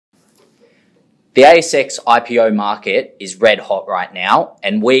The ASX IPO market is red hot right now,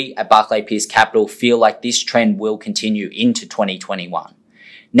 and we at Barclay Pearce Capital feel like this trend will continue into 2021.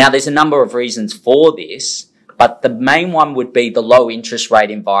 Now, there's a number of reasons for this, but the main one would be the low interest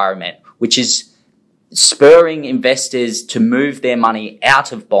rate environment, which is spurring investors to move their money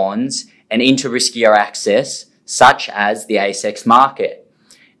out of bonds and into riskier access, such as the ASX market.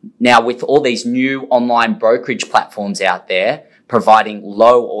 Now, with all these new online brokerage platforms out there, providing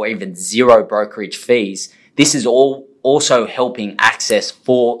low or even zero brokerage fees, this is also helping access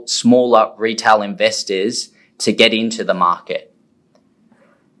for smaller retail investors to get into the market.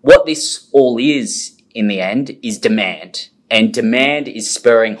 What this all is, in the end, is demand. And demand is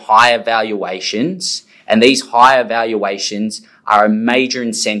spurring higher valuations, and these higher valuations are a major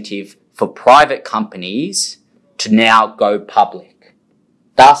incentive for private companies to now go public,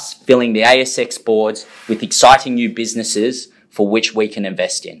 thus filling the ASX boards with exciting new businesses for which we can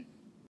invest in.